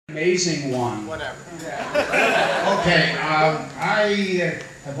Amazing one. Whatever. Okay, I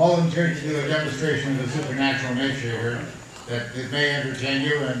have volunteered to do a demonstration of the supernatural nature here that it may entertain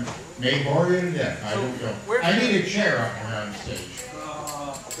you and may bore you to death. I don't know. I need a chair up here on stage.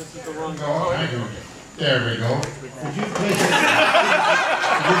 This is the wrong I do. There we go. Would you place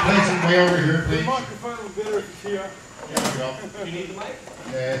it way over here, please? The microphone will be there here. There we go. You need the mic?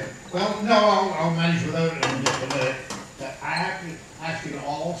 Well, no, I'll manage without it in just a minute. I have to ask you to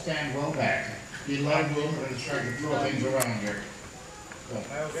all stand well back. Need a lot of room, but it's trying to throw things around here. So,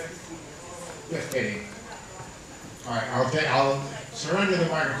 Okay. just kidding. All right, I'll surrender the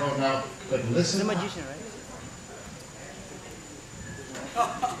microphone now, but listen. The magician, right?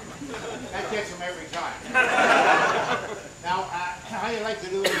 That gets him every time. Now, how you like to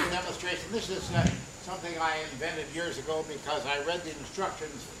do a demonstration? This is something I invented years ago because I read the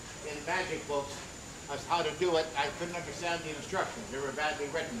instructions in magic books as how to do it. I couldn't understand the instructions. They were badly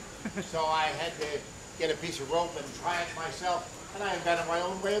written. So I had to get a piece of rope and try it myself, and I invented my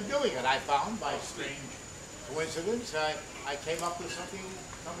own way of doing it. I found, by strange coincidence, I came up with something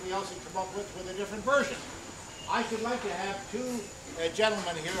somebody else had come up with a different version. I should like to have two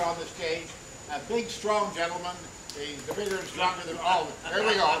gentlemen here on the stage, a big, strong gentleman, the bigger and stronger than all. There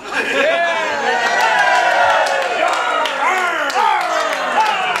we go. All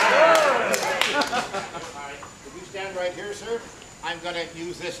right, if you stand right here, sir, I'm going to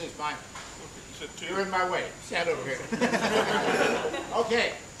use this as my. You're in my way. Stand over here.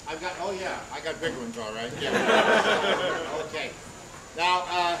 Okay, I've got. Oh yeah, I got big ones, all right. Yeah. Okay.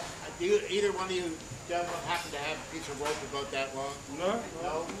 Now, do either one of you gentlemen happen to have a piece of rope about that long? No.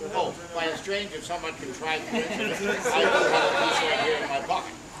 No? Oh, by a strange and somewhat contrived coincidence, I do have a piece right here in my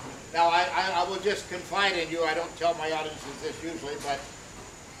pocket. Now, I will just confide in you. I don't tell my audiences this usually, but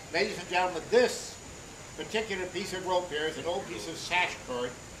ladies and gentlemen, this particular piece of rope here is an old piece of sash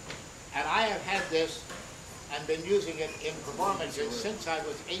cord, and I have had this and been using it in performances since I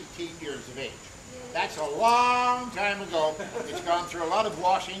was 18 years of age. That's a long time ago. It's gone through a lot of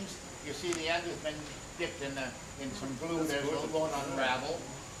washings. You see the end has been dipped in some glue. There's no going unravel.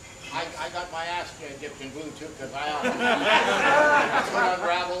 I got my ass dipped in glue too because I would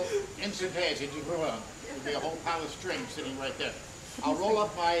unravel instantaneously. There'd be a whole pile of string sitting right there. I'll roll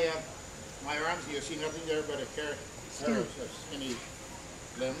up my arms. You'll see nothing there but a pair of skinny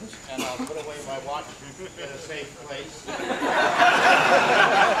limbs, and I'll put away my watch in a safe place.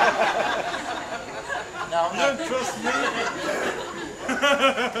 Now, Don't trust me.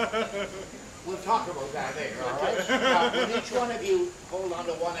 we'll talk about that later, all right? Now, when each one of you hold on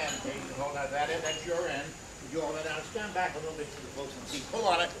to one end, please, and hold on to that end, that's your end. You hold it down, stand back a little bit to the post and see. Pull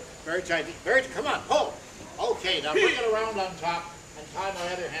on it very tightly. Come on, pull. Okay, now bring it around on top and tie my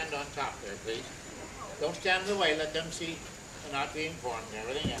other hand on top there, please. Don't stand in the way, let them see the knot being formed and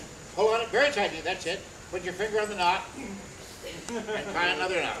everything. And pull on it very tightly, that's it. Put your finger on the knot and tie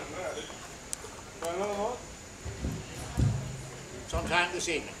another knot. Sometime this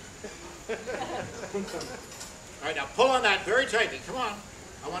evening. All right, now pull on that very tightly. Come on.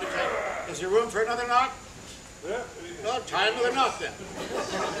 I want to tie. Is there room for another knot? Yeah. No, tie another knot then.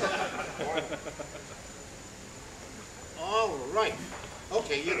 All right.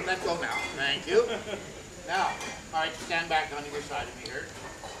 Okay, you can let go now. Thank you. Now, all right, stand back on either side of me here.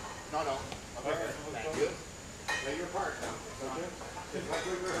 No. Okay. Thank you. Play your part now. Just like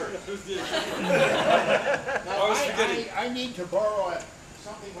we rehearsed. Now, I need to borrow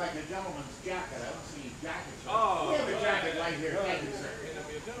something like a gentleman's jacket. I don't see jackets. Oh, we have a jacket right here. Thank you, sir.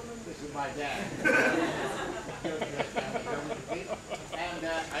 This is my dad. And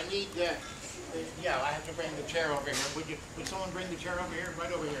I need, yeah, I have to bring the chair over here. Would someone bring the chair over here?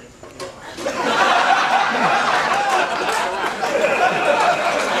 Right over here.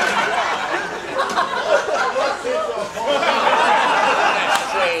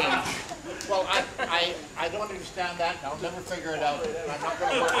 Well, I don't understand that. I'll never figure it out. I'm not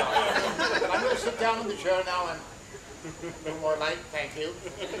going to work on it. I'm going to sit down in the chair now and a little more light. Thank you.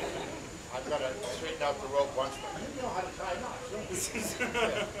 I've got to straighten out the rope once. You know how to tie knots, don't you?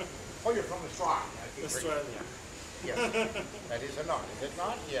 Yeah. Oh, you're from Australia. Australia. Yes. That is a knot. Is it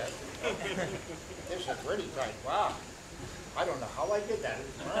not? Yes. This is pretty tight. Wow. I don't know how I did that.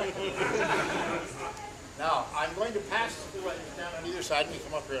 Now, I'm going to pass the rope down on either side. Let me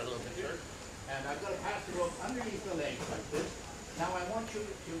come up here a little bit, sir. And I'm going to pass the rope underneath the legs like this. Now, I want you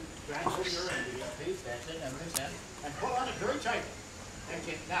to transfer your end to this piece, that's it, and this end, and pull on it very tightly.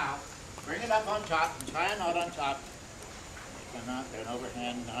 Okay, now, bring it up on top and tie a knot on top. A knot, an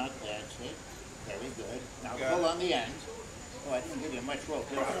overhand knot, that's it. Very good. Now, pull on the ends. Oh, I didn't give you much rope.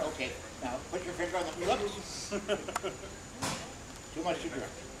 Okay, now, put your finger on the, whoops. Too much to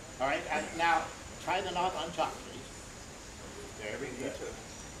grip. All right, and now tie the knot on top, please. Very good.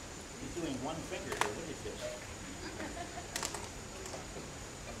 He's doing one finger here. What is this?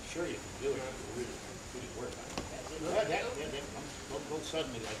 I'm sure you can do it. You really work on it. Don't go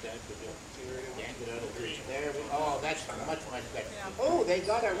suddenly like that, because you'll yank it out of the reach. There we go. Oh, that's much, much better. Oh, they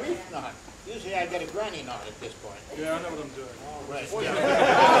got a reef knot. Usually I get a granny knot at this point. Yeah, I know what I'm doing. All right. Yeah.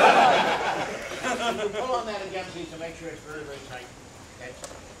 You pull on that again, please, to make sure it's very, very tight.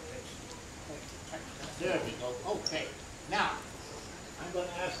 There we go. Okay. Now, I'm going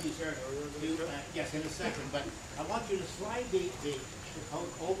to ask you, sir, yes, in a second, but I want you to slide the coat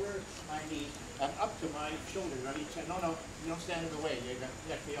over my knees and up to my shoulder. Ready? No, no, you don't stand in the way. You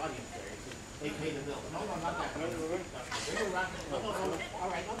got the audience there. They pay the bill. No, no, not that. Bring it around. No, no, no. All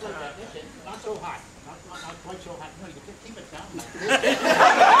right, not like that. That's it. Not so hot. Not quite so hot. No, you can keep it down.